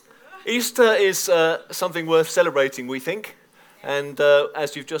Easter is something worth celebrating, we think. And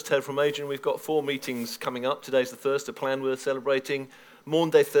as you've just heard from Adrian, we've got 4 meetings coming up. Today's the first, a plan worth celebrating.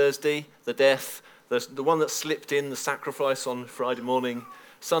 Maundy Thursday, the death. The one that slipped in, the sacrifice on Friday morning.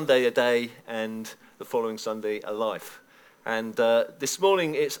 Sunday, a day. And the following Sunday, a life. And this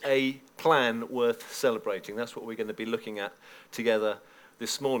morning, it's a plan worth celebrating. That's what we're going to be looking at together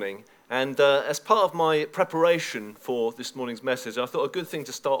this morning. And as part of my preparation for this morning's message, I thought a good thing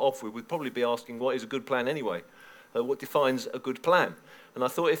to start off with would probably be asking, what is a good plan anyway? What defines a good plan? And I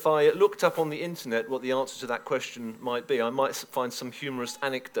thought if I looked up on the internet what the answer to that question might be, I might find some humorous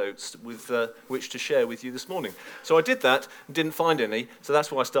anecdotes with which to share with you this morning. So I did that and didn't find any, so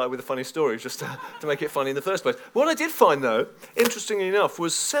that's why I started with a funny story, just to make it funny in the first place. What I did find, though, interestingly enough,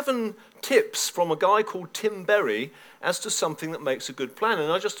 was 7 tips from a guy called Tim Berry as to something that makes a good plan.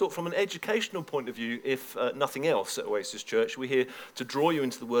 And I just thought from an educational point of view, if nothing else at Oasis Church, we're here to draw you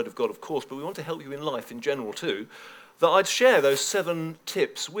into the Word of God, of course, but we want to help you in life in general too, that I'd share those 7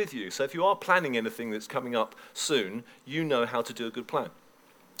 tips with you. So if you are planning anything that's coming up soon, you know how to do a good plan.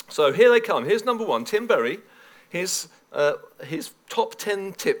 So here they come. Here's number 1, Tim Berry. His top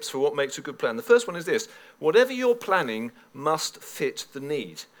 10 tips for what makes a good plan. The first one is this: whatever you're planning must fit the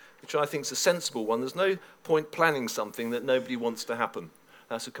need, which I think is a sensible one. There's no point planning something that nobody wants to happen.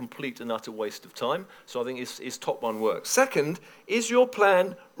 That's a complete and utter waste of time. So I think his top one works. Second, is your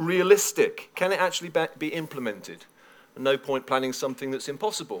plan realistic? Can it actually be implemented? No point planning something that's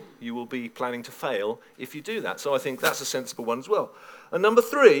impossible. You will be planning to fail if you do that. So I think that's a sensible one as well. And number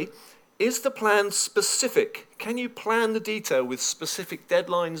 3, is the plan specific? Can you plan the detail with specific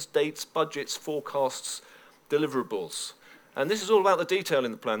deadlines, dates, budgets, forecasts, deliverables? And this is all about the detail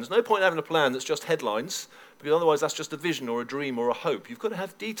in the plan. There's no point having a plan that's just headlines, because otherwise that's just a vision or a dream or a hope. You've got to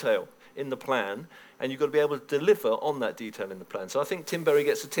have detail in the plan, and you've got to be able to deliver on that detail in the plan. So I think Tim Berry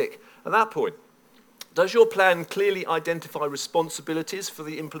gets a tick at that point. Does your plan clearly identify responsibilities for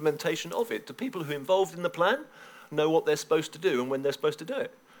the implementation of it? Do people who are involved in the plan know what they're supposed to do and when they're supposed to do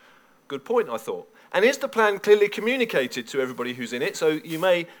it? Good point, I thought. And is the plan clearly communicated to everybody who's in it? So you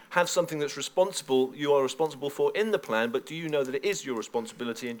may have something that's you are responsible for in the plan, but do you know that it is your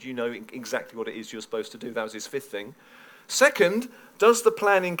responsibility and do you know exactly what it is you're supposed to do? That was his 5th thing. Second, does the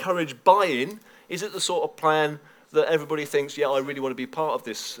plan encourage buy-in? Is it the sort of plan that everybody thinks, yeah, I really want to be part of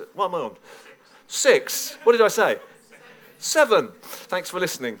this? What am I on? 6. What did I say? 7. Thanks for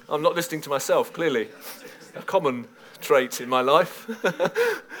listening. I'm not listening to myself, clearly. A common trait in my life.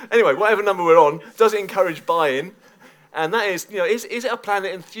 Anyway, whatever number we're on, does it encourage buy-in? And that is, is it a plan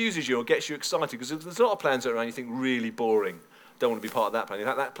that enthuses you or gets you excited? Because there's a lot of plans that are around you think really boring. Don't want to be part of that plan.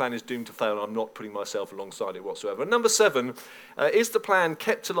 That plan is doomed to fail, and I'm not putting myself alongside it whatsoever. And number 7, is the plan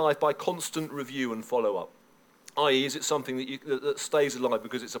kept alive by constant review and follow-up? I.e., is it something that stays alive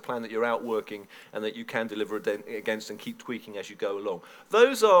because it's a plan that you're out working and that you can deliver against and keep tweaking as you go along?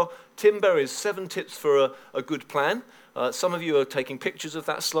 Those are Tim Berry's 7 tips for a good plan. Some of you are taking pictures of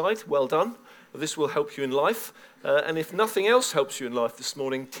that slide. Well done. This will help you in life. And if nothing else helps you in life this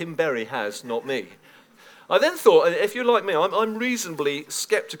morning, Tim Berry has, not me. I then thought, if you're like me, I'm reasonably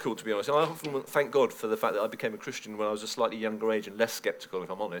sceptical, to be honest. And I often thank God for the fact that I became a Christian when I was a slightly younger age and less sceptical, if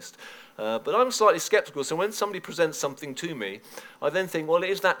I'm honest. But I'm slightly sceptical, so when somebody presents something to me, I then think, well,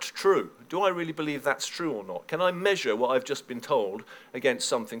 is that true? Do I really believe that's true or not? Can I measure what I've just been told against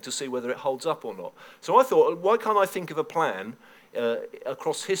something to see whether it holds up or not? So I thought, why can't I think of a plan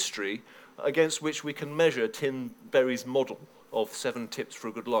across history against which we can measure Tim Berry's model of 7 tips for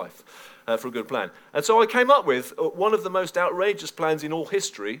a good life, for a good plan. And so I came up with one of the most outrageous plans in all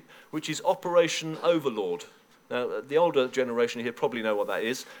history, which is Operation Overlord. Now, the older generation here probably know what that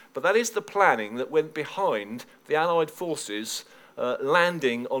is, but that is the planning that went behind the Allied forces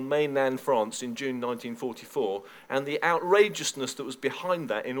landing on mainland France in June 1944, and the outrageousness that was behind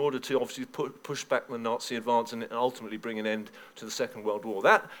that in order to obviously push back the Nazi advance and ultimately bring an end to the Second World War.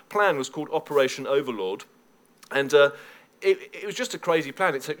 That plan was called Operation Overlord, and it was just a crazy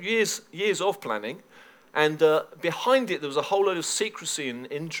plan. It took years of planning, and behind it there was a whole load of secrecy and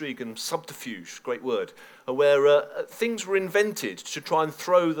intrigue and subterfuge, great word, where things were invented to try and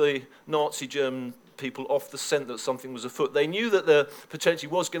throw the Nazi German people off the scent that something was afoot. They knew that there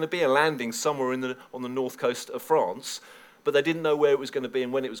potentially was going to be a landing somewhere on the north coast of France, but they didn't know where it was going to be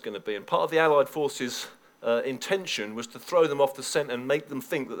and when it was going to be. And part of the Allied forces' intention was to throw them off the scent and make them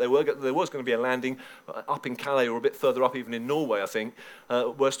think that there was going to be a landing up in Calais or a bit further up, even in Norway, I think,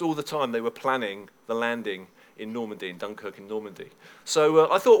 whilst all the time they were planning the landing in Normandy, in Dunkirk in Normandy.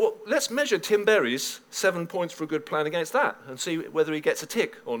 So I thought, well, let's measure Tim Berry's 7 points for a good plan against that and see whether he gets a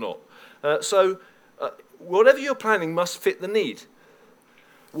tick or not. So whatever you're planning must fit the need.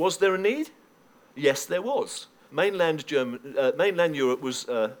 Was there a need? Yes, there was. Mainland Europe was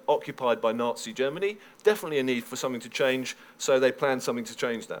occupied by Nazi Germany. Definitely a need for something to change, so they planned something to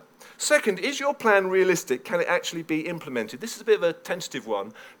change that. Second, is your plan realistic? Can it actually be implemented? This is a bit of a tentative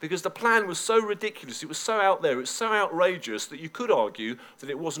one, because the plan was so ridiculous, it was so out there, it was so outrageous that you could argue that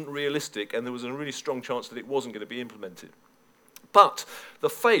it wasn't realistic, and there was a really strong chance that it wasn't going to be implemented. But the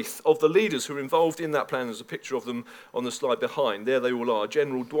faith of the leaders who were involved in that plan, there's a picture of them on the slide behind. There they all are.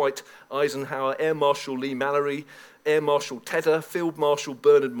 General Dwight Eisenhower, Air Marshal Lee Mallory, Air Marshal Tedder, Field Marshal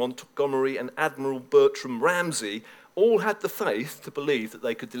Bernard Montgomery, and Admiral Bertram Ramsay all had the faith to believe that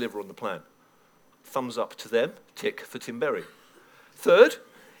they could deliver on the plan. Thumbs up to them, tick for Tim Berry. Third,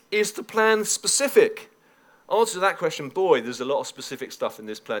 is the plan specific? Answer to that question, boy, there's a lot of specific stuff in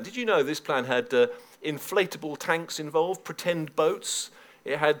this plan. Did you know this plan had inflatable tanks involved, pretend boats?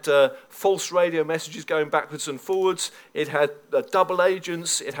 It had false radio messages going backwards and forwards. It had double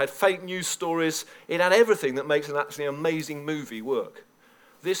agents. It had fake news stories. It had everything that makes an absolutely amazing movie work.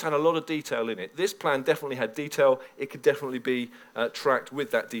 This had a lot of detail in it. This plan definitely had detail. It could definitely be tracked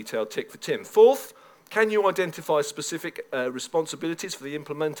with that detail. Tick for Tim. Fourth, can you identify specific responsibilities for the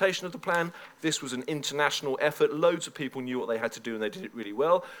implementation of the plan? This was an international effort. Loads of people knew what they had to do, and they did it really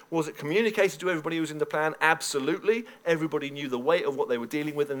well. Was it communicated to everybody who was in the plan? Absolutely. Everybody knew the weight of what they were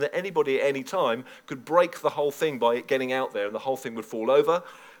dealing with, and that anybody at any time could break the whole thing by it getting out there, and the whole thing would fall over.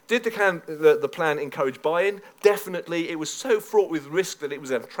 Did the plan encourage buy-in? Definitely. It was so fraught with risk that it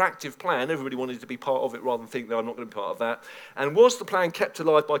was an attractive plan. Everybody wanted to be part of it rather than think, no, I'm not going to be part of that. And was the plan kept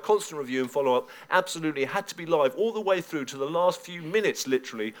alive by constant review and follow-up? Absolutely. It had to be live all the way through to the last few minutes,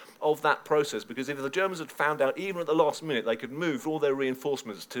 literally, of that process. Because if the Germans had found out, even at the last minute, they could move all their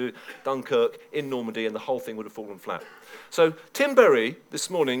reinforcements to Dunkirk in Normandy, and the whole thing would have fallen flat. So Tim Berry, this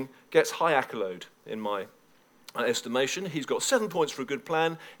morning, gets high accolade in my estimation. He's got 7 points for a good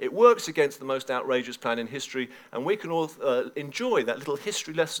plan. It works against the most outrageous plan in history, and we can all enjoy that little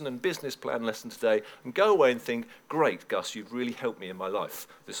history lesson and business plan lesson today and go away and think, great, Gus, you've really helped me in my life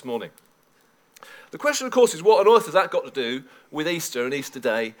this morning. The question, of course, is what on earth has that got to do with Easter and Easter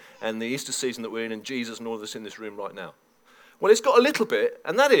Day and the Easter season that we're in and Jesus and all of us in this room right now? Well, it's got a little bit,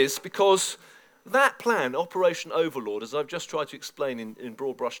 and that is because that plan, Operation Overlord, as I've just tried to explain in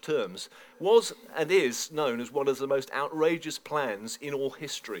broad brush terms, was and is known as one of the most outrageous plans in all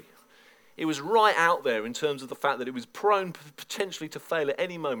history. It was right out there in terms of the fact that it was prone potentially to fail at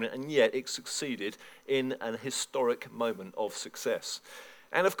any moment, and yet it succeeded in an historic moment of success.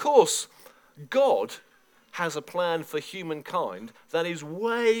 And of course, God has a plan for humankind that is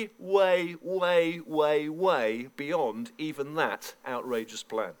way, way, way, way, way beyond even that outrageous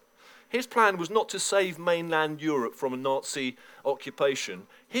plan. His plan was not to save mainland Europe from a Nazi occupation.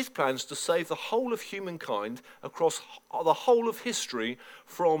 His plan is to save the whole of humankind across the whole of history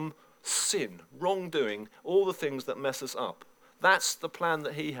from sin, wrongdoing, all the things that mess us up. That's the plan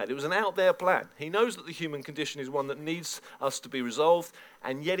that he had. It was an out there plan. He knows that the human condition is one that needs us to be resolved,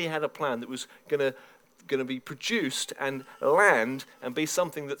 and yet he had a plan that was going to be produced and land and be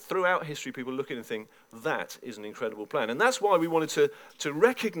something that throughout history people look at and think, that is an incredible plan. And that's why we wanted to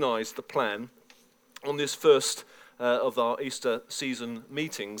recognize the plan on this first of our Easter season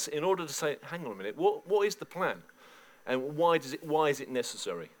meetings in order to say, hang on a minute, what is the plan? And why is it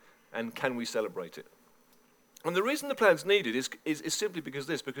necessary? And can we celebrate it? And the reason the plan's needed is simply because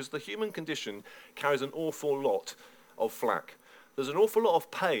the human condition carries an awful lot of flack. There's an awful lot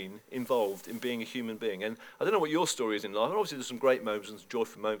of pain involved in being a human being. And I don't know what your story is in life. Obviously, there's some great moments and some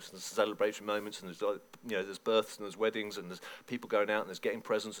joyful moments and some celebration moments, and there's births and there's weddings and there's people going out and there's getting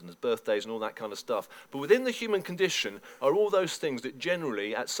presents and there's birthdays and all that kind of stuff. But within the human condition are all those things that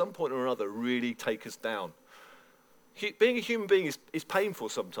generally, at some point or another, really take us down. Being a human being is painful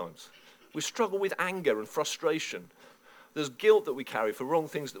sometimes. We struggle with anger and frustration. There's guilt that we carry for wrong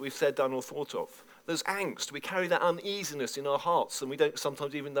things that we've said, done, or thought of. There's angst. We carry that uneasiness in our hearts, and we don't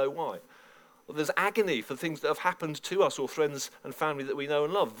sometimes even know why. There's agony for things that have happened to us or friends and family that we know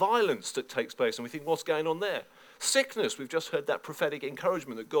and love. Violence that takes place, and we think, what's going on there? Sickness. We've just heard that prophetic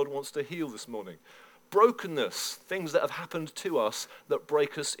encouragement that God wants to heal this morning. Brokenness. Things that have happened to us that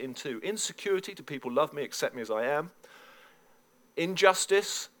break us in two. Insecurity. Do people love me, accept me as I am?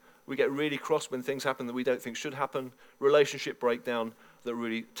 Injustice. We get really cross when things happen that we don't think should happen. Relationship breakdown that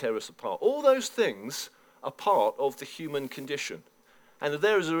really tear us apart. All those things are part of the human condition. And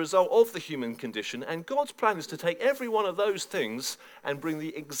they're as a result of the human condition. And God's plan is to take every one of those things and bring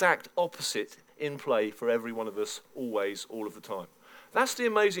the exact opposite in play for every one of us, always, all of the time. That's the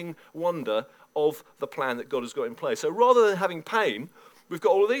amazing wonder of the plan that God has got in place. So rather than having pain, we've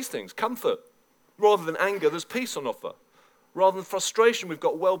got all of these things. Comfort. Rather than anger, there's peace on offer. Rather than frustration, we've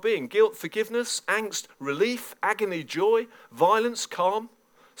got well-being, guilt, forgiveness, angst, relief, agony, joy, violence, calm,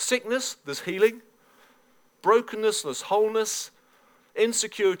 sickness, there's healing, brokenness, there's wholeness,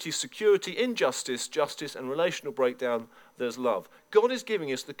 insecurity, security, injustice, justice, and relational breakdown, there's love. God is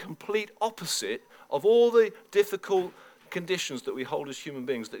giving us the complete opposite of all the difficult conditions that we hold as human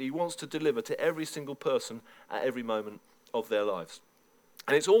beings that he wants to deliver to every single person at every moment of their lives.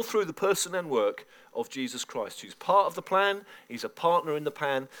 And it's all through the person and work of Jesus Christ, who's part of the plan, he's a partner in the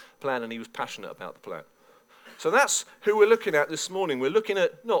plan, and he was passionate about the plan. So that's who we're looking at this morning. We're looking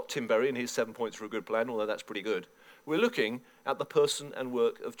at not Tim Berry and his 7 points for a good plan, although that's pretty good. We're looking at the person and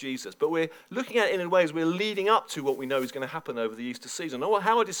work of Jesus. But we're looking at it in ways we're leading up to what we know is going to happen over the Easter season. And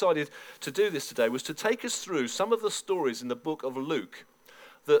how I decided to do this today was to take us through some of the stories in the book of Luke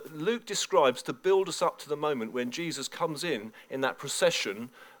that Luke describes to build us up to the moment when Jesus comes in that procession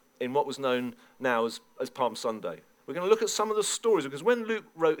in what was known now as Palm Sunday. We're going to look at some of the stories, because when Luke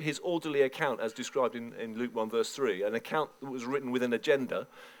wrote his orderly account, as described in Luke 1 verse 3, an account that was written with an agenda,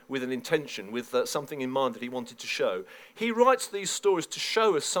 with an intention, with something in mind that he wanted to show, he writes these stories to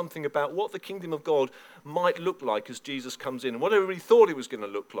show us something about what the kingdom of God might look like as Jesus comes in, and what everybody thought it was going to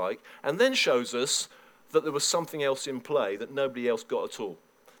look like, and then shows us that there was something else in play that nobody else got at all.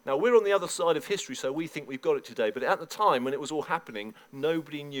 Now, we're on the other side of history, so we think we've got it today. But at the time when it was all happening,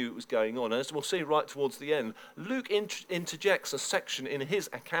 nobody knew it was going on. And as we'll see right towards the end, Luke interjects a section in his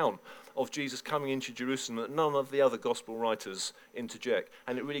account of Jesus coming into Jerusalem that none of the other gospel writers interject.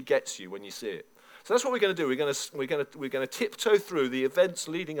 And it really gets you when you see it. So that's what we're going to do. We're going to tiptoe through the events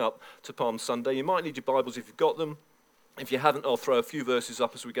leading up to Palm Sunday. You might need your Bibles if you've got them. If you haven't, I'll throw a few verses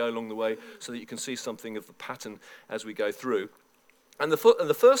up as we go along the way so that you can see something of the pattern as we go through. And the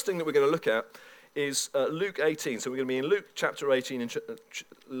first thing that we're going to look at is Luke 18. So we're going to be in Luke chapter 18 and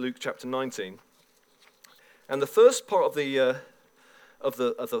Luke chapter 19. And the first part of the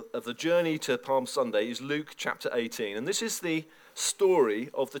journey to Palm Sunday is Luke chapter 18. And this is the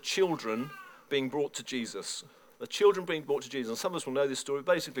story of the children being brought to Jesus. The children being brought to Jesus. And some of us will know this story.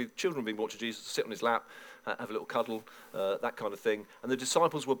 Basically, children being brought to Jesus to sit on his lap, have a little cuddle, that kind of thing. And the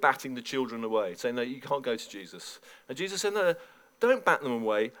disciples were batting the children away, saying, no, you can't go to Jesus. And Jesus said, no, don't bat them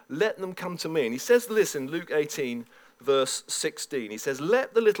away, let them come to me. And he says this in Luke 18, verse 16. He says,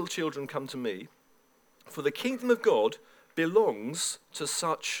 let the little children come to me, for the kingdom of God belongs to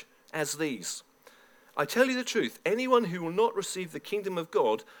such as these. I tell you the truth, anyone who will not receive the kingdom of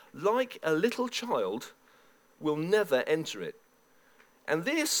God like a little child will never enter it. And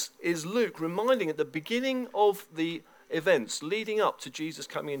this is Luke reminding at the beginning of the events leading up to Jesus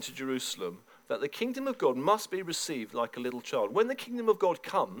coming into Jerusalem that the kingdom of God must be received like a little child. When the kingdom of God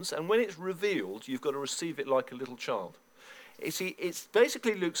comes and when it's revealed, you've got to receive it like a little child. You see, it's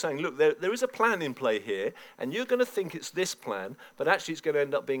basically Luke saying, look, there is a plan in play here, and you're going to think it's this plan, but actually it's going to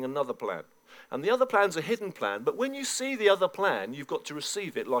end up being another plan. And the other plan's a hidden plan, but when you see the other plan, you've got to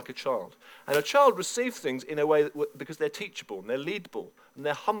receive it like a child. And a child receives things in a way because they're teachable, and they're leadable, and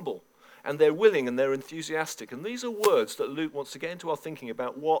they're humble, and they're willing, and they're enthusiastic. And these are words that Luke wants to get into our thinking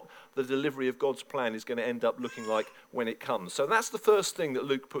about what the delivery of God's plan is going to end up looking like when it comes. So that's the first thing that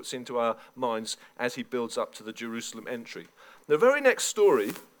Luke puts into our minds as he builds up to the Jerusalem entry. The very next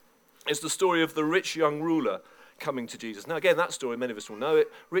story is the story of the rich young ruler coming to Jesus. Now again, that story, many of us will know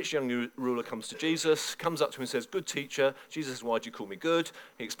it. Rich young ruler comes to Jesus, comes up to him and says, good teacher. Jesus says, why do you call me good?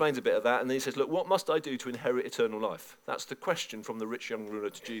 He explains a bit of that, and then he says, look, what must I do to inherit eternal life? That's the question from the rich young ruler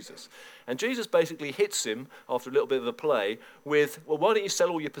to Jesus. And Jesus basically hits him, after a little bit of a play, with, well, why don't you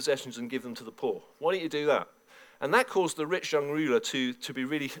sell all your possessions and give them to the poor? Why don't you do that? And that caused the rich young ruler to be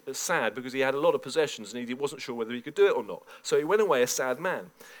really sad, because he had a lot of possessions and he wasn't sure whether he could do it or not. So he went away a sad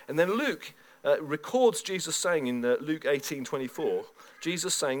man. And then Luke records Jesus saying in Luke 18:24,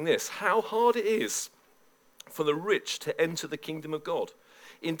 Jesus saying this, how hard it is for the rich to enter the kingdom of God.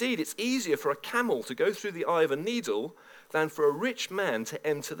 Indeed, it's easier for a camel to go through the eye of a needle than for a rich man to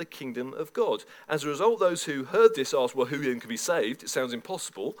enter the kingdom of God. As a result, those who heard this asked, well, who then can be saved? It sounds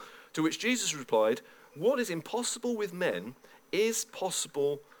impossible. To which Jesus replied, what is impossible with men is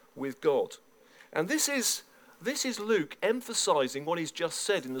possible with God. And this is Luke emphasizing what he's just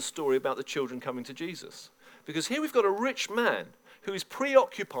said in the story about the children coming to Jesus. Because here we've got a rich man who is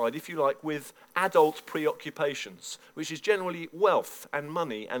preoccupied, if you like, with adult preoccupations, which is generally wealth and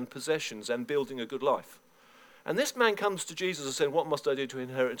money and possessions and building a good life. And this man comes to Jesus and says, what must I do to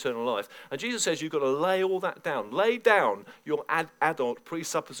inherit eternal life? And Jesus says, you've got to lay all that down. Lay down your adult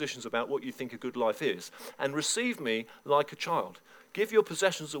presuppositions about what you think a good life is and receive me like a child. Give your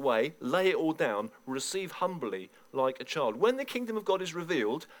possessions away, lay it all down, receive humbly like a child. When the kingdom of God is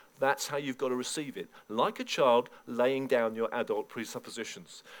revealed, that's how you've got to receive it. Like a child, laying down your adult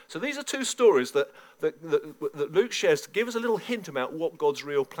presuppositions. So these are two stories that Luke shares to give us a little hint about what God's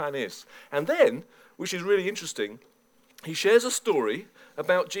real plan is. And then, which is really interesting, he shares a story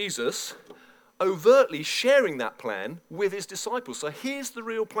about Jesus overtly sharing that plan with his disciples. So here's the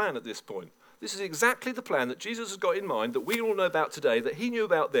real plan at this point. This is exactly the plan that Jesus has got in mind, that we all know about today, that he knew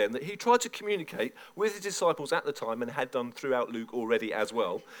about then, that he tried to communicate with his disciples at the time and had done throughout Luke already as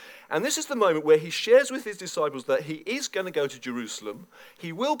well. And this is the moment where he shares with his disciples that he is going to go to Jerusalem.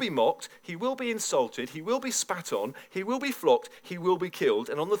 He will be mocked, he will be insulted, he will be spat on, he will be flogged, he will be killed,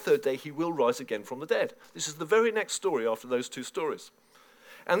 and on the third day he will rise again from the dead. This is the very next story after those two stories.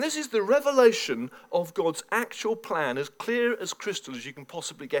 And this is the revelation of God's actual plan, as clear as crystal as you can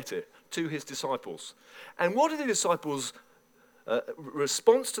possibly get it, to his disciples. And what are the disciples'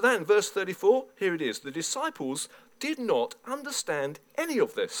 response to that in verse 34? Here it is. The disciples did not understand any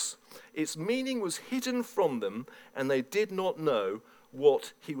of this. Its meaning was hidden from them, and they did not know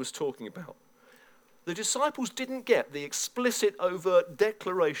what he was talking about. The disciples didn't get the explicit, overt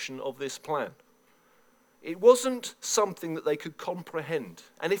declaration of this plan. It wasn't something that they could comprehend.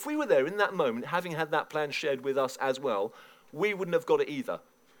 And if we were there in that moment, having had that plan shared with us as well, we wouldn't have got it either.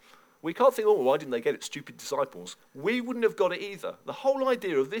 We can't think, oh, why didn't they get it, stupid disciples? We wouldn't have got it either. The whole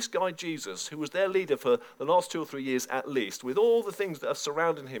idea of this guy Jesus, who was their leader for the last 2 or 3 years at least, with all the things that are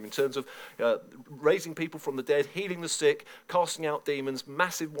surrounding him in terms of raising people from the dead, healing the sick, casting out demons,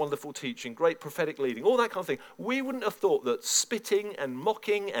 massive, wonderful teaching, great prophetic leading, all that kind of thing. We wouldn't have thought that spitting and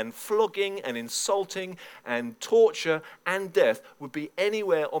mocking and flogging and insulting and torture and death would be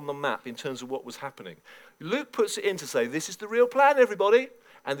anywhere on the map in terms of what was happening. Luke puts it in to say, this is the real plan, everybody.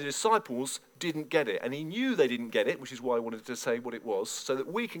 And the disciples didn't get it. And he knew they didn't get it, which is why I wanted to say what it was, so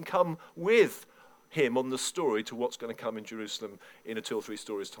that we can come with him on the story to what's going to come in Jerusalem in a 2 or 3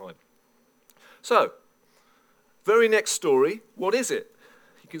 stories' time. So, very next story, what is it?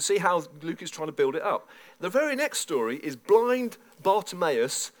 You can see how Luke is trying to build it up. The very next story is blind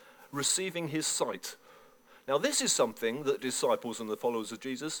Bartimaeus receiving his sight. Now, this is something that disciples and the followers of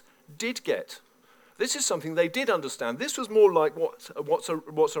Jesus did get. This is something they did understand. This was more like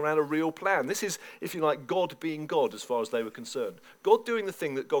what's around a real plan. This is, if you like, God being God as far as they were concerned. God doing the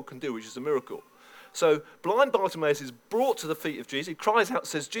thing that God can do, which is a miracle. So blind Bartimaeus is brought to the feet of Jesus. He cries out,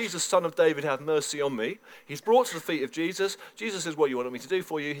 says, Jesus, Son of David, have mercy on me. He's brought to the feet of Jesus. Jesus says, what do you want me to do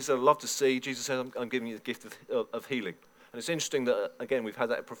for you? He said, I'd love to see. Jesus says, I'm giving you the gift of healing. And it's interesting that, again, we've had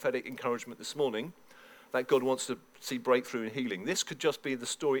that prophetic encouragement this morning, that God wants to see breakthrough and healing. This could just be the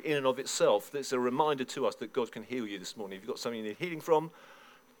story in and of itself that's a reminder to us that God can heal you this morning. If you've got something you need healing from,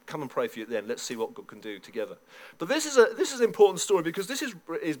 come and pray for you then. Let's see what God can do together. But this is an important story because this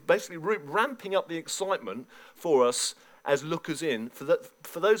is basically ramping up the excitement for us as lookers in,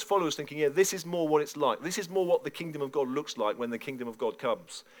 for those followers thinking, yeah, this is more what it's like. This is more what the kingdom of God looks like when the kingdom of God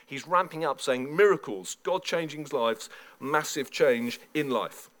comes. He's ramping up saying miracles, God changing lives, massive change in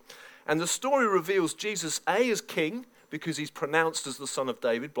life. And the story reveals Jesus, A, as king, because he's pronounced as the son of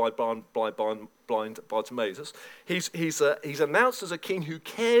David, blind Bartimaeus. He's announced as a king who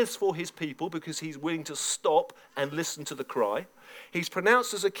cares for his people because he's willing to stop and listen to the cry. He's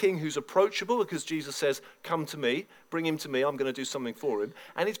pronounced as a king who's approachable because Jesus says, come to me, bring him to me, I'm going to do something for him.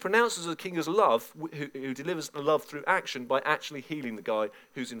 And he's pronounced as a king as love, who delivers love through action by actually healing the guy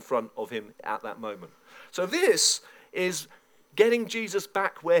who's in front of him at that moment. So this is getting Jesus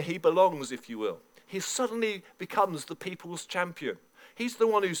back where he belongs, if you will. He suddenly becomes the people's champion. He's the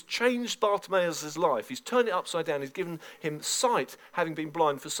one who's changed Bartimaeus' life. He's turned it upside down. He's given him sight, having been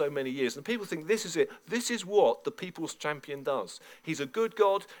blind for so many years. And people think this is it. This is what the people's champion does. He's a good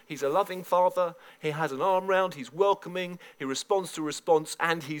God. He's a loving father. He has an arm round. He's welcoming. He responds to response.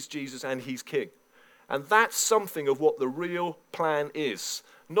 And he's Jesus and he's king. And that's something of what the real plan is.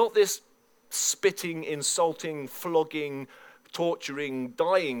 Not this spitting, insulting, flogging, torturing,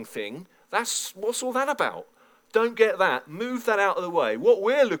 dying thing. What's all that about? Don't get that. Move that out of the way. What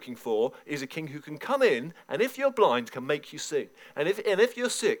we're looking for is a king who can come in, and if you're blind, can make you see. And if you're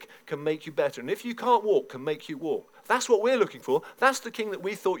sick, can make you better. And if you can't walk, can make you walk. That's what we're looking for. That's the king that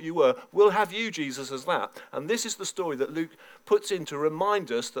we thought you were. We'll have you, Jesus, as that. And this is the story that Luke puts in to remind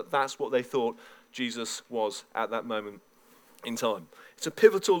us that that's what they thought Jesus was at that moment in time. It's a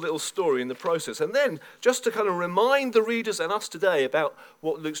pivotal little story in the process. And then, just to kind of remind the readers and us today about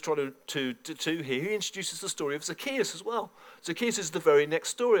what Luke's trying to do here, he introduces the story of Zacchaeus as well. Zacchaeus is the very next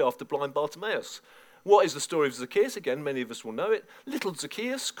story after blind Bartimaeus. What is the story of Zacchaeus? Again, many of us will know it. Little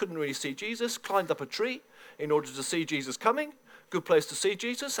Zacchaeus couldn't really see Jesus, climbed up a tree in order to see Jesus coming, good place to see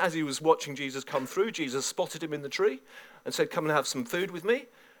Jesus. As he was watching Jesus come through, Jesus spotted him in the tree and said, come and have some food with me.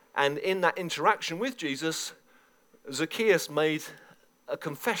 And in that interaction with Jesus, Zacchaeus made a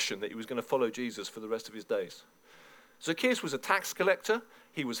confession that he was going to follow Jesus for the rest of his days. Zacchaeus was a tax collector.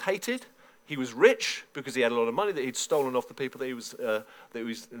 He was hated. He was rich because he had a lot of money that he'd stolen off the people that he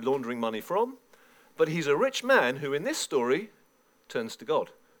was laundering money from. But he's a rich man who, in this story, turns to God.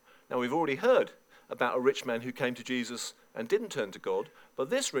 Now, we've already heard about a rich man who came to Jesus and didn't turn to God, but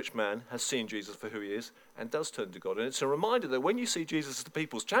this rich man has seen Jesus for who he is and does turn to God. And it's a reminder that when you see Jesus as the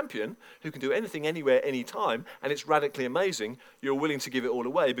people's champion, who can do anything, anywhere, anytime, and it's radically amazing, you're willing to give it all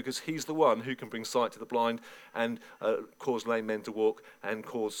away because he's the one who can bring sight to the blind and cause lame men to walk and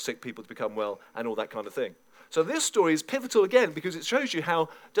cause sick people to become well and all that kind of thing. So this story is pivotal again because it shows you how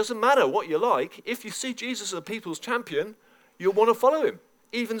it doesn't matter what you like, if you see Jesus as the people's champion, you'll want to follow him.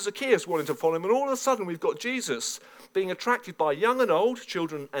 Even Zacchaeus wanted to follow him, and all of a sudden we've got Jesus being attracted by young and old,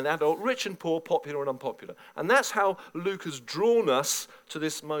 children and adult, rich and poor, popular and unpopular. And that's how Luke has drawn us to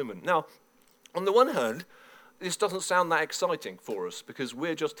this moment. Now, on the one hand, this doesn't sound that exciting for us because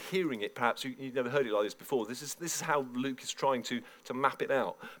we're just hearing it. Perhaps you've never heard it like this before. This is how Luke is trying to map it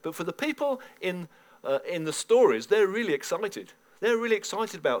out. But for the people in the stories, they're really excited. They're really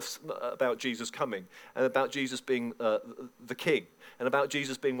excited about Jesus coming and about Jesus being the king and about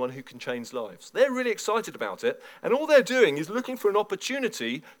Jesus being one who can change lives. They're really excited about it, and all they're doing is looking for an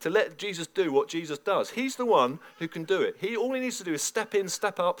opportunity to let Jesus do what Jesus does. He's the one who can do it. All he needs to do is step in,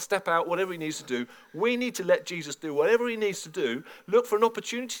 step up, step out, whatever he needs to do. We need to let Jesus do whatever he needs to do, look for an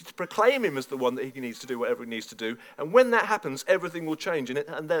opportunity to proclaim him as the one that he needs to do whatever he needs to do, and when that happens, everything will change,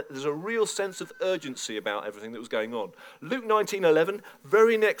 and there's a real sense of urgency about everything that was going on. Luke 19:11,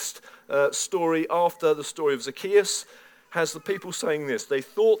 very next story after the story of Zacchaeus, has the people saying this. They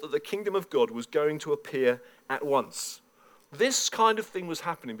thought that the kingdom of God was going to appear at once. This kind of thing was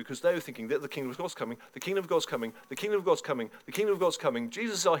happening because they were thinking that the kingdom of God's coming, the kingdom of God's coming, the kingdom of God's coming, the kingdom of God's coming.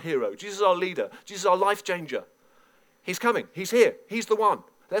 Jesus is our hero. Jesus is our leader. Jesus is our life changer. He's coming. He's here. He's the one.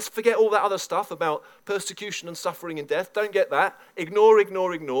 Let's forget all that other stuff about persecution and suffering and death. Don't get that. Ignore.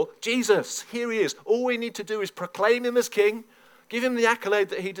 Jesus, here he is. All we need to do is proclaim him as king, give him the accolade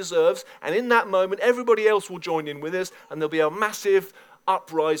that he deserves, and in that moment, everybody else will join in with us, and there'll be a massive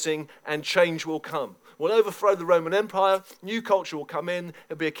uprising, and change will come. We'll overthrow the Roman Empire, new culture will come in,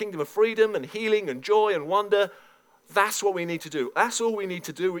 there'll be a kingdom of freedom and healing and joy and wonder. That's what we need to do. That's all we need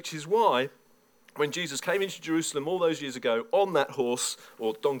to do, which is why when Jesus came into Jerusalem all those years ago on that horse,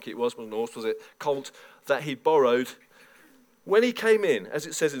 or donkey it wasn't a horse, was it? Colt, that he borrowed. When he came in, as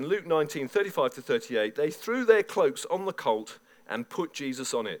it says in Luke 19:35-38, they threw their cloaks on the colt and put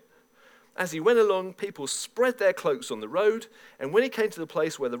Jesus on it. As he went along, people spread their cloaks on the road, and when he came to the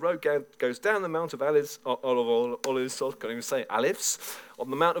place where the road goes down the Mount of Olives, on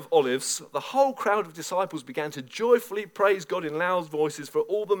the Mount of Olives, the whole crowd of disciples began to joyfully praise God in loud voices for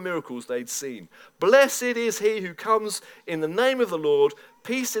all the miracles they'd seen. Blessed is he who comes in the name of the Lord,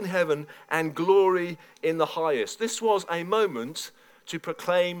 peace in heaven and glory in the highest. This was a moment to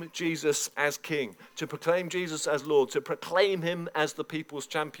proclaim Jesus as king, to proclaim Jesus as Lord, to proclaim him as the people's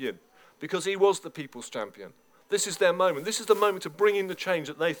champion, because he was the people's champion. This is their moment. This is the moment to bring in the change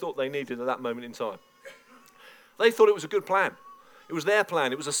that they thought they needed at that moment in time. They thought it was a good plan. It was their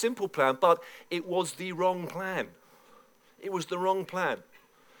plan. It was a simple plan, but it was the wrong plan. It was the wrong plan.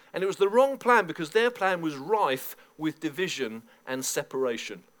 And it was the wrong plan because their plan was rife with division and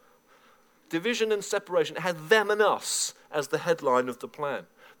separation. Division and separation. It had them and us as the headline of the plan.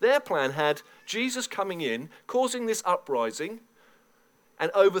 Their plan had Jesus coming in, causing this uprising,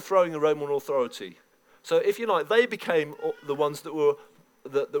 and overthrowing the Roman authority. So, if you like, they became the ones that were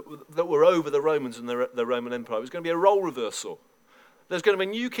over the Romans and the Roman Empire. It was going to be a role reversal. There's going to be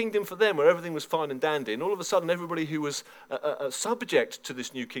a new kingdom for them where everything was fine and dandy, and all of a sudden everybody who was subject to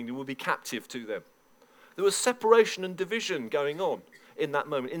this new kingdom would be captive to them. There was separation and division going on in that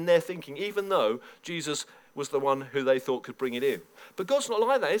moment, in their thinking, even though Jesus was the one who they thought could bring it in. But God's not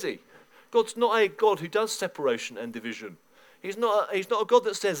like that, is he? God's not a God who does separation and division. He's not a God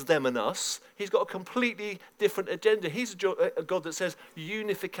that says them and us. He's got a completely different agenda. He's a God that says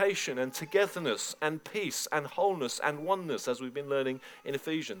unification and togetherness and peace and wholeness and oneness, as we've been learning in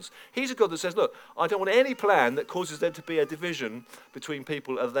Ephesians. He's a God that says, look, I don't want any plan that causes there to be a division between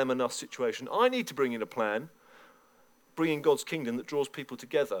people, a them and us situation. I need to bring in a plan, bring in God's kingdom that draws people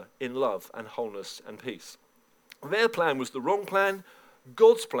together in love and wholeness and peace. Their plan was the wrong plan.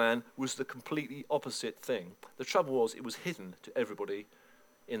 God's plan was the completely opposite thing. The trouble was, it was hidden to everybody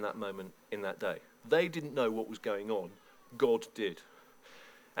in that moment, in that day. They didn't know what was going on. God did.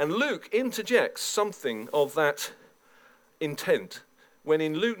 And Luke interjects something of that intent when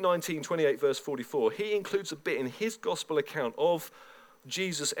in Luke 19:28 verse 44, he includes a bit in his gospel account of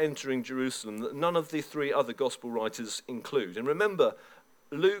Jesus entering Jerusalem that none of the three other gospel writers include. And remember,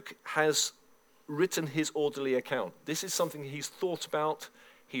 Luke has written his orderly account. This is something he's thought about,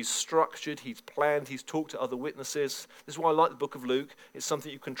 he's structured, he's planned, he's talked to other witnesses. This is why I like the book of Luke. It's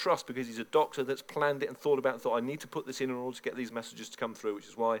something you can trust because he's a doctor that's planned it and thought about it and thought, I need to put this in order to get these messages to come through, which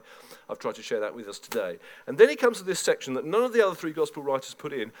is why I've tried to share that with us today. And then he comes to this section that none of the other three gospel writers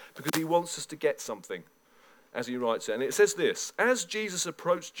put in because he wants us to get something as he writes it. And it says this: as Jesus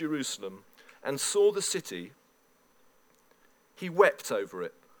approached Jerusalem and saw the city, he wept over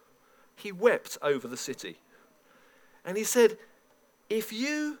it. He wept over the city. And he said, if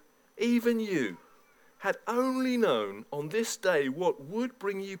you, even you, had only known on this day what would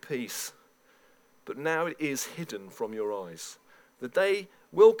bring you peace, but now it is hidden from your eyes. The day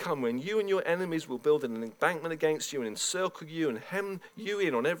will come when you and your enemies will build an embankment against you and encircle you and hem you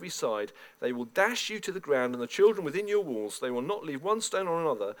in on every side. They will dash you to the ground, and the children within your walls, they will not leave one stone on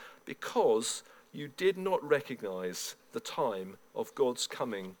another, because you did not recognize the time of God's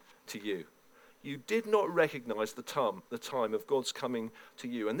coming to you. You did not recognize the time of God's coming to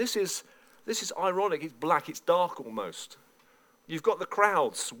you. And this is ironic. It's black. It's dark almost. You've got the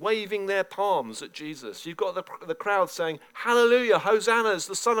crowds waving their palms at Jesus. You've got the crowds saying, hallelujah, Hosanna is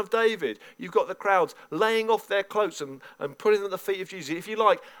the Son of David. You've got the crowds laying off their cloaks and putting them at the feet of Jesus. If you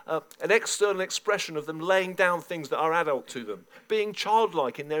like, an external expression of them laying down things that are adult to them, being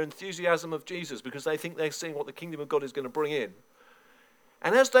childlike in their enthusiasm of Jesus because they think they're seeing what the kingdom of God is going to bring in.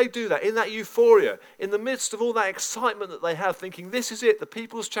 And as they do that, in that euphoria, in the midst of all that excitement that they have, thinking this is it, the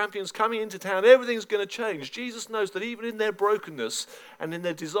people's champion's coming into town, everything's going to change, Jesus knows that even in their brokenness and in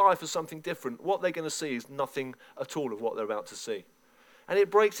their desire for something different, what they're going to see is nothing at all of what they're about to see. And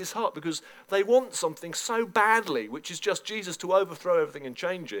it breaks his heart because they want something so badly, which is just Jesus to overthrow everything and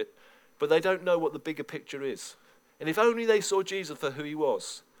change it, but they don't know what the bigger picture is. And if only they saw Jesus for who he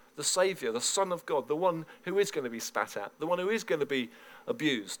was, the Saviour, the Son of God, the one who is going to be spat at, the one who is going to be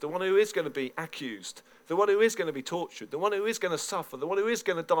abused, the one who is going to be accused, the one who is going to be tortured, the one who is going to suffer, the one who is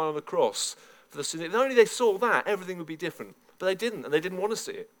going to die on the cross for the sin. If only they saw that, everything would be different. But they didn't, and they didn't want to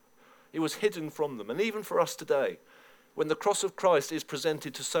see it. It was hidden from them. And even for us today, when the cross of Christ is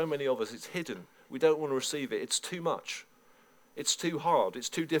presented to so many of us, it's hidden. We don't want to receive it. It's too much. It's too hard. It's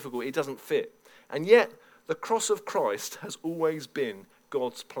too difficult. It doesn't fit. And yet, the cross of Christ has always been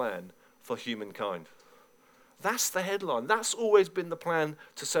God's plan for humankind. That's the headline. That's always been the plan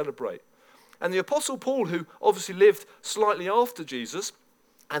to celebrate. And the Apostle Paul, who obviously lived slightly after Jesus,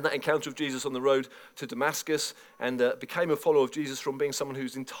 and that encounter of Jesus on the road to Damascus, and became a follower of Jesus from being someone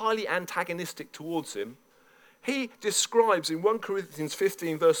who's entirely antagonistic towards him, he describes in 1 Corinthians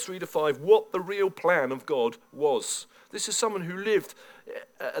 15, verse 3-5, what the real plan of God was. This is someone who lived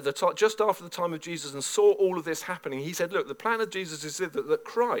at the time, just after the time of Jesus and saw all of this happening. He said, look, the plan of Jesus is that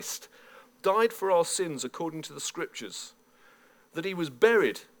Christ died for our sins according to the Scriptures, that he was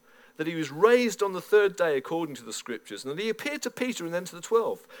buried, that he was raised on the third day according to the Scriptures, and that he appeared to Peter and then to the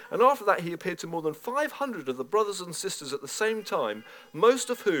 12. And after that he appeared to more than 500 of the brothers and sisters at the same time, most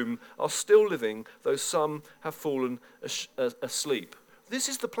of whom are still living, though some have fallen asleep. This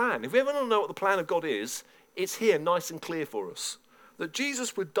is the plan. If we ever want to know what the plan of God is, it's here nice and clear for us. That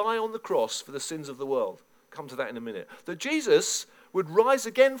Jesus would die on the cross for the sins of the world. Come to that in a minute. That Jesus would rise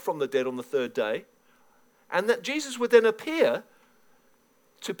again from the dead on the third day, and that Jesus would then appear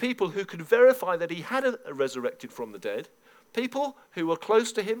to people who could verify that he had resurrected from the dead, people who were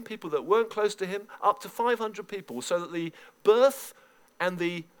close to him, people that weren't close to him, up to 500 people, so that the birth and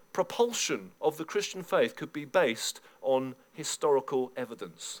the propulsion of the Christian faith could be based on historical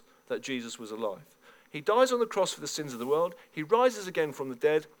evidence that Jesus was alive. He dies on the cross for the sins of the world. He rises again from the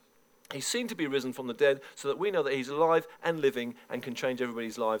dead. He's seen to be risen from the dead so that we know that he's alive and living and can change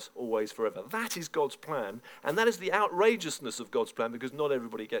everybody's lives always forever. That is God's plan, and that is the outrageousness of God's plan because not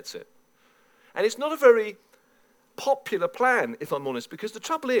everybody gets it. And it's not a very popular plan, if I'm honest, because the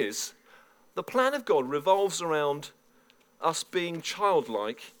trouble is the plan of God revolves around us being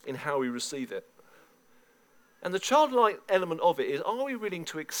childlike in how we receive it. And the childlike element of it is, are we willing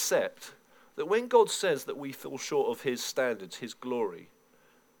to accept that when God says that we fall short of his standards, his glory,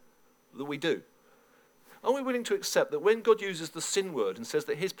 that we do? Are we willing to accept that when God uses the sin word and says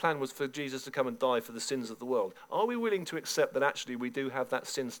that his plan was for Jesus to come and die for the sins of the world, are we willing to accept that actually we do have that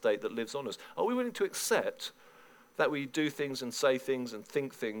sin state that lives on us? Are we willing to accept that we do things and say things and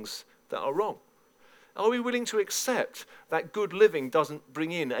think things that are wrong? Are we willing to accept that good living doesn't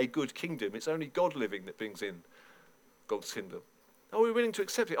bring in a good kingdom? It's only God living that brings in God's kingdom. Are we willing to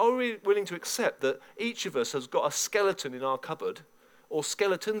accept it? Are we willing to accept that each of us has got a skeleton in our cupboard, or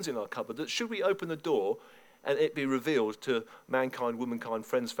skeletons in our cupboard, that should we open the door and it be revealed to mankind, womankind,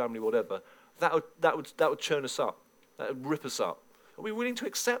 friends, family, whatever, that would churn us up, that would rip us up? Are we willing to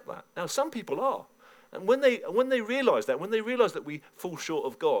accept that? Now, some people are. And when they realise that, when they realise that we fall short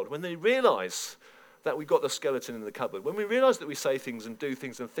of God, when they realise that we've got the skeleton in the cupboard, when we realise that we say things and do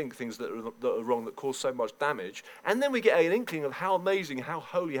things and think things that are wrong, that cause so much damage, and then we get an inkling of how amazing, how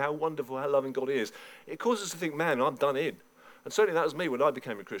holy, how wonderful, how loving God is, it causes us to think, man, I'm done in. And certainly that was me when I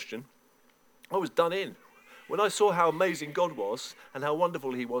became a Christian. I was done in. When I saw how amazing God was, and how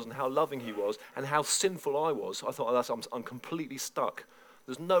wonderful he was, and how loving he was, and how sinful I was, I thought, I'm completely stuck.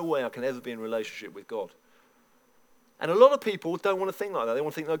 There's no way I can ever be in a relationship with God. And a lot of people don't want to think like that. They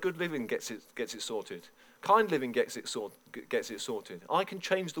want to think, no, good living gets it sorted. Kind living gets it sorted. I can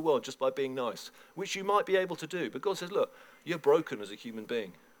change the world just by being nice, which you might be able to do. But God says, look, you're broken as a human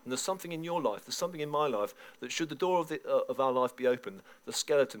being. And there's something in your life, there's something in my life, that should the door of our life be open, the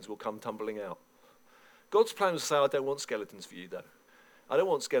skeletons will come tumbling out. God's plan is to say, I don't want skeletons for you, though. I don't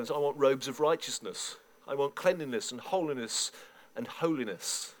want skeletons. I want robes of righteousness. I want cleanliness and holiness and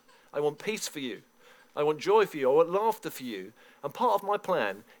holiness. I want peace for you. I want joy for you. I want laughter for you. And part of my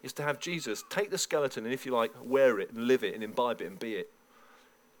plan is to have Jesus take the skeleton and, if you like, wear it and live it and imbibe it and be it.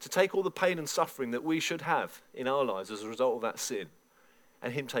 To take all the pain and suffering that we should have in our lives as a result of that sin,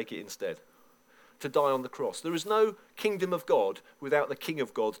 and him take it instead. To die on the cross. There is no kingdom of God without the King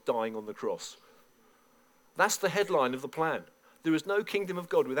of God dying on the cross. That's the headline of the plan. There is no kingdom of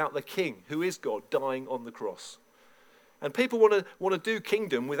God without the King, who is God, dying on the cross. And people want to do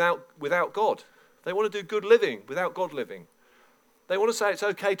kingdom without God. They want to do good living without God living. They want to say it's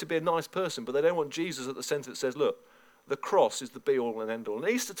okay to be a nice person, but they don't want Jesus at the centre that says, look, the cross is the be-all and end-all.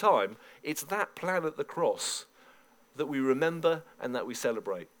 And Easter time, it's that plan at the cross that we remember and that we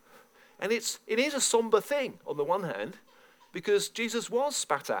celebrate. And it is a somber thing, on the one hand, because Jesus was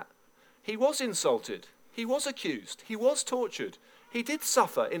spat at. He was insulted. He was accused. He was tortured. He did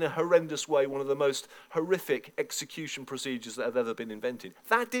suffer in a horrendous way one of the most horrific execution procedures that have ever been invented.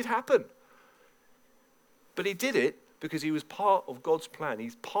 That did happen. But he did it because he was part of God's plan.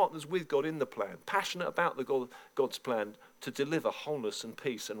 He's partners with God in the plan, passionate about God's plan to deliver wholeness and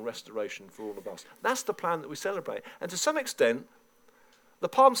peace and restoration for all of us. That's the plan that we celebrate. And to some extent, the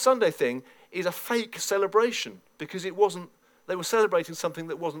Palm Sunday thing is a fake celebration because they were celebrating something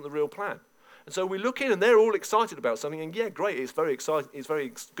that wasn't the real plan. And so we look in and they're all excited about something, and yeah, great, it's very exciting. It's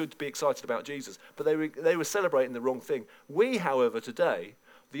very good to be excited about Jesus, but they were celebrating the wrong thing. We, however, today,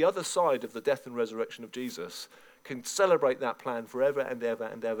 the other side of the death and resurrection of Jesus, can celebrate that plan forever and ever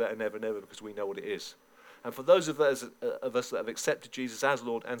and ever and ever and ever because we know what it is. And for those of us that have accepted Jesus as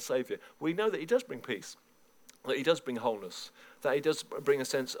Lord and Saviour, we know that he does bring peace, that he does bring wholeness, that he does bring a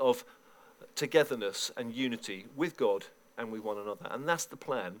sense of togetherness and unity with God and with one another. And that's the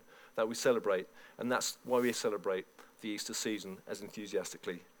plan that we celebrate, and that's why we celebrate the Easter season as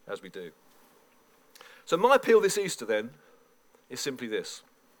enthusiastically as we do. So my appeal this Easter then is simply this.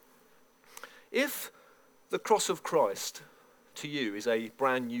 If the cross of Christ to you is a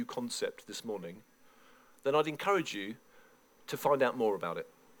brand new concept this morning, then I'd encourage you to find out more about it.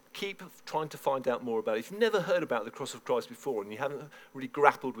 Keep trying to find out more about it. If you've never heard about the cross of Christ before and you haven't really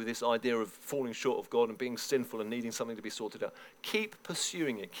grappled with this idea of falling short of God and being sinful and needing something to be sorted out, keep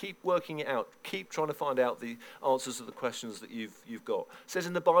pursuing it. Keep working it out. Keep trying to find out the answers to the questions that you've got. It says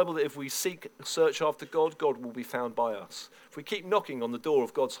in the Bible that if we search after God, God will be found by us. If we keep knocking on the door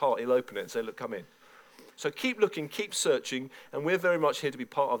of God's heart, he'll open it and say, look, come in. So keep looking, keep searching, and we're very much here to be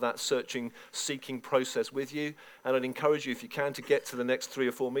part of that searching, seeking process with you. And I'd encourage you, if you can, to get to the next 3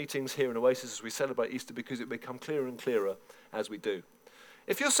 or 4 meetings here in Oasis as we celebrate Easter, because it will become clearer and clearer as we do.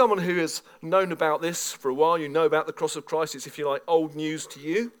 If you're someone who has known about this for a while, you know about the cross of Christ, it's, if you like, old news to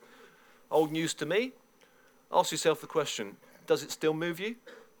you, old news to me, ask yourself the question, does it still move you?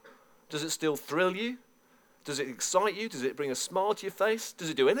 Does it still thrill you? Does it excite you? Does it bring a smile to your face? Does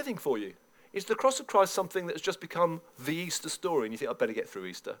it do anything for you? Is the cross of Christ something that's just become the Easter story and you think, I better get through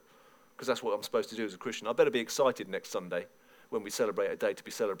Easter because that's what I'm supposed to do as a Christian. I better be excited next Sunday when we celebrate a day to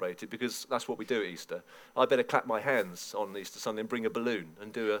be celebrated because that's what we do at Easter. I better clap my hands on Easter Sunday and bring a balloon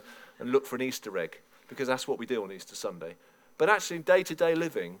and look for an Easter egg because that's what we do on Easter Sunday. But actually, day-to-day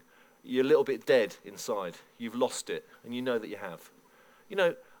living, you're a little bit dead inside. You've lost it, and you know that you have. You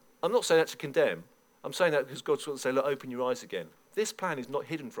know, I'm not saying that to condemn. I'm saying that because God's going to say, look, open your eyes again. This plan is not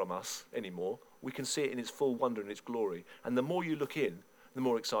hidden from us anymore. We can see it in its full wonder and its glory. And the more you look in, the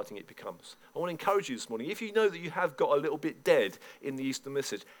more exciting it becomes. I want to encourage you this morning, if you know that you have got a little bit dead in the Easter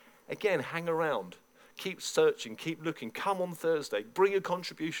message, again, hang around. Keep searching, keep looking. Come on Thursday. Bring a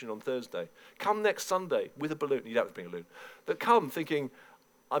contribution on Thursday. Come next Sunday with a balloon. You don't have to bring a balloon. But come thinking,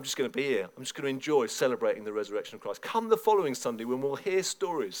 I'm just going to be here. I'm just going to enjoy celebrating the resurrection of Christ. Come the following Sunday when we'll hear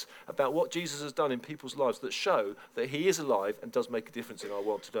stories about what Jesus has done in people's lives that show that he is alive and does make a difference in our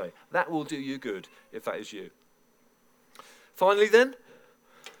world today. That will do you good if that is you. Finally then,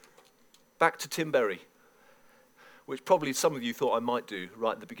 back to Tim Berry, which probably some of you thought I might do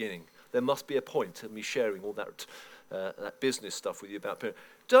right at the beginning. There must be a point of me sharing all that business stuff with you about parents.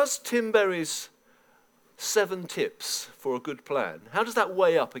 Does Tim Berry's 7 tips for a good plan, how does that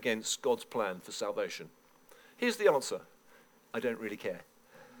weigh up against God's plan for salvation? Here's the answer. I don't really care.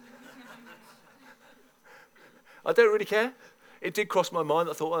 I don't really care. It did cross my mind.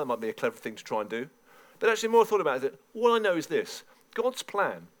 I thought, well, that might be a clever thing to try and do. But actually, the more I thought about it, all I know is this. God's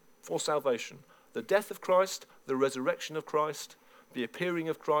plan for salvation, the death of Christ, the resurrection of Christ, the appearing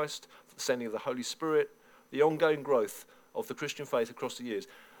of Christ, the sending of the Holy Spirit, the ongoing growth of the Christian faith across the years,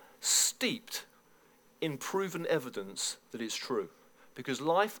 steeped in proven evidence that it's true. Because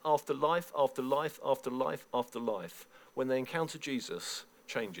life after life after life after life after life, when they encounter Jesus,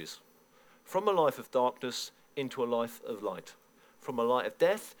 changes. From a life of darkness into a life of light. From a life of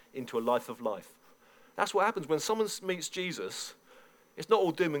death into a life of life. That's what happens when someone meets Jesus. It's not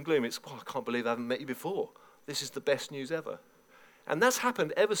all doom and gloom. It's, oh, I can't believe I haven't met you before. This is the best news ever. And that's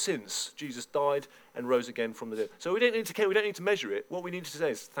happened ever since Jesus died and rose again from the dead. So we don't need to care, we don't need to measure it. What we need to say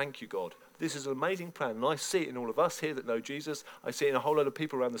is, thank you, God. This is an amazing plan. And I see it in all of us here that know Jesus. I see it in a whole lot of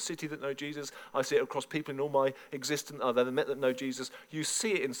people around the city that know Jesus. I see it across people in all my existence I've ever met that know Jesus. You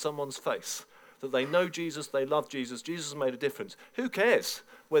see it in someone's face, that they know Jesus, they love Jesus. Jesus has made a difference. Who cares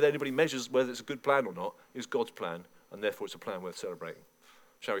whether anybody measures whether it's a good plan or not? It's God's plan, and therefore it's a plan worth celebrating.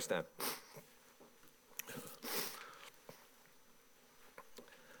 Shall we stand?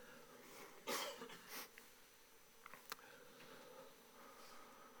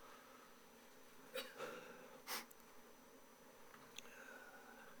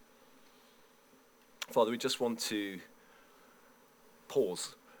 Father, we just want to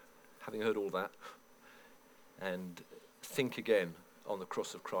pause, having heard all that, and think again on the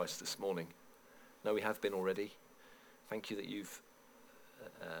cross of Christ this morning. No, we have been already. Thank you that you've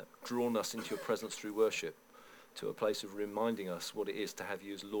drawn us into your presence through worship to a place of reminding us what it is to have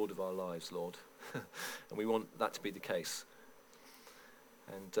you as Lord of our lives, Lord. And we want that to be the case.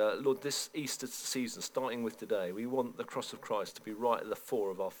 And Lord, this Easter season, starting with today, we want the cross of Christ to be right at the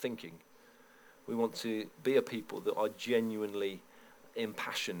fore of our thinking. We want to be a people that are genuinely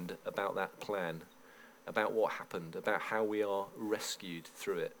impassioned about that plan, about what happened, about how we are rescued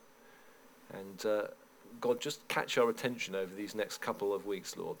through it. And God, just catch our attention over these next couple of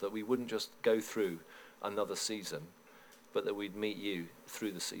weeks, Lord, that we wouldn't just go through another season, but that we'd meet you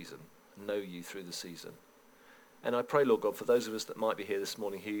through the season, know you through the season. And I pray, Lord God, for those of us that might be here this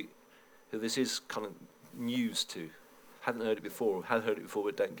morning who this is kind of news to, hadn't heard it before, or had heard it before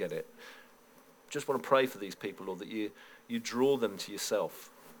but don't get it. Just want to pray for these people, Lord, that you draw them to yourself.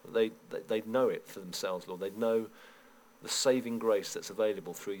 They'd know it for themselves, Lord. They'd know the saving grace that's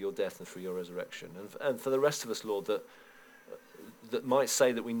available through your death and through your resurrection. And for the rest of us, Lord, that might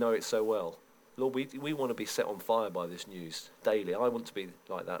say that we know it so well, Lord, we want to be set on fire by this news daily. I want to be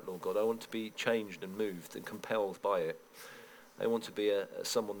like that, Lord God. I want to be changed and moved and compelled by it. I want to be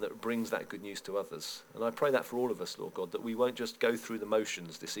someone that brings that good news to others. And I pray that for all of us, Lord God, that we won't just go through the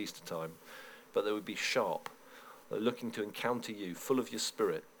motions this Easter time, but that we'd be sharp, looking to encounter you, full of your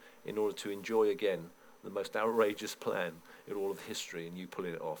Spirit, in order to enjoy again the most outrageous plan in all of history and you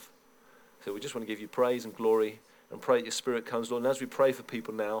pulling it off. So we just want to give you praise and glory and pray that your Spirit comes, Lord. And as we pray for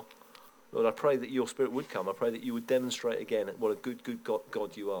people now, Lord, I pray that your Spirit would come. I pray that you would demonstrate again what a good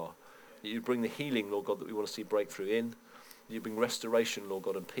God you are. That you bring the healing, Lord God, that we want to see breakthrough in. That you bring restoration, Lord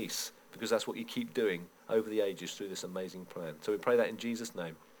God, and peace, because that's what you keep doing over the ages through this amazing plan. So we pray that in Jesus'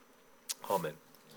 name. Amen.